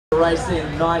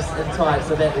racing nice and tight,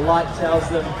 so that light tells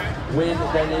them when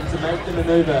they need to make the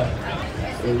maneuver.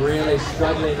 They're really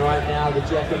struggling right now, the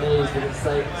Japanese. You can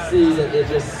see that they're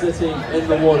just sitting in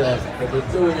the water, but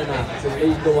they're doing enough to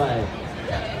lead the way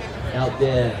out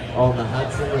there on the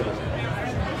Hudson River.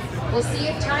 We'll see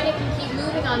if China can keep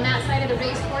moving on that side of the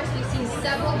race course. We've seen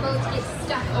several boats get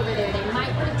stuck over there. They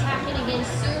might put a tack in again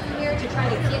soon here to try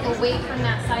to get away from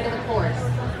that side of the course.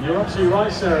 You're absolutely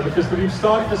right, Sarah, because we've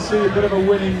started to see a bit of a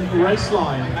winning race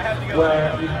line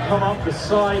where you can come up the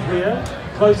side here,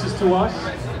 closest to us,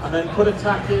 and then put a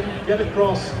tack in, get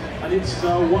across, and it's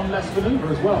one less maneuver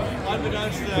as well. But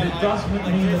it does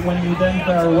mean that when you then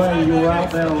bear away, you're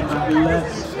out there on that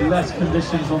less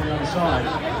conditions on the other side.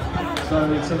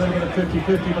 So it's a little bit of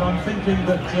 50-50, but I'm thinking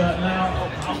that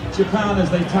now Japan, as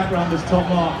they tack around this top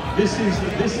mark, this is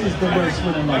the race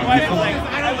winning line.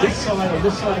 This side of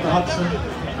the Hudson,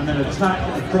 and then a tack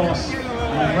across, and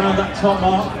then around that top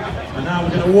mark, and now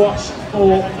we're going to watch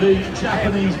for the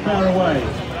Japanese bear away.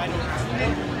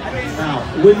 Now,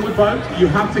 windward boat, you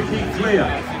have to keep clear.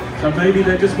 So maybe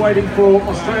they're just waiting for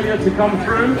Australia to come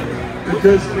through,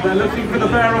 because they're looking for the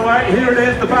bear away. Here it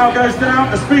is, the bow goes down,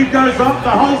 the speed goes up,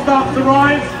 the hull starts to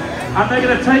rise, and they're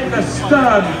going to take the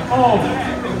stern of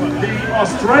the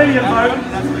Australian boat,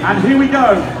 and here we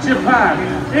go, Japan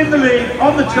in the lead,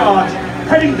 on the charge,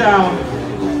 heading down,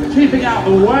 keeping out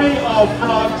the way of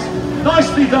France.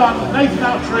 Nicely done, Nathan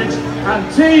Outridge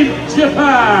and Team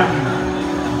Japan.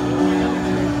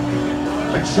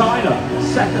 And China,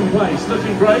 second place,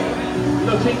 looking great,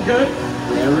 looking good.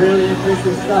 Yeah, really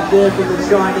impressive stuff there from the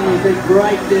Chinese. A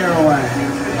great bear away.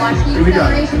 Watch the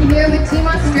acceleration here with Team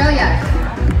Australia.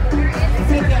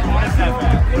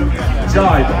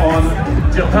 Jibe on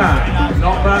Japan,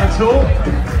 not bad at all.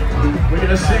 We're going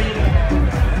to see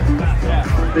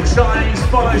the Chinese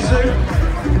follow suit.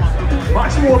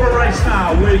 Much more of a race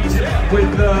now with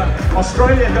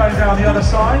Australia going down the other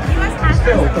side.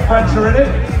 Still, the French are in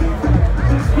it.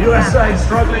 USA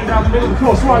struggling down the middle of the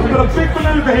course. Right, we've got a big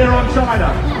manoeuvre here on China.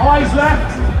 Eyes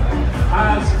left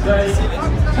as they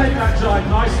take that jibe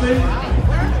nicely.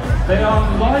 They are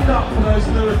lined up for those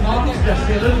fluid marks, just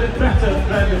a little bit better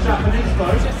than the Japanese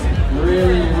boat.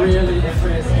 Really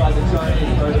impressed by the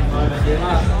Chinese boat at the moment. Their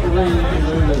last three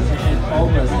maneuvers and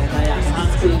faultless, and they are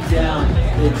hunting down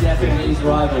their Japanese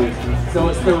rivals. So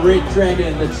it's the Red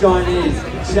Dragon, the Chinese,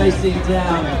 chasing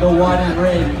down the white and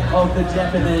red of the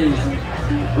Japanese.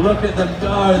 Look at them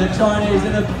go, the Chinese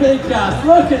in a big gust.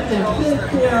 Look at them, big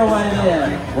bear away there.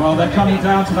 Well, they're coming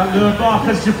down to that leeward mark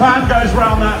as Japan goes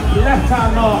round that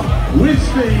left-hand mark with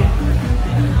speed.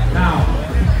 Now,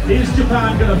 is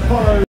Japan going to follow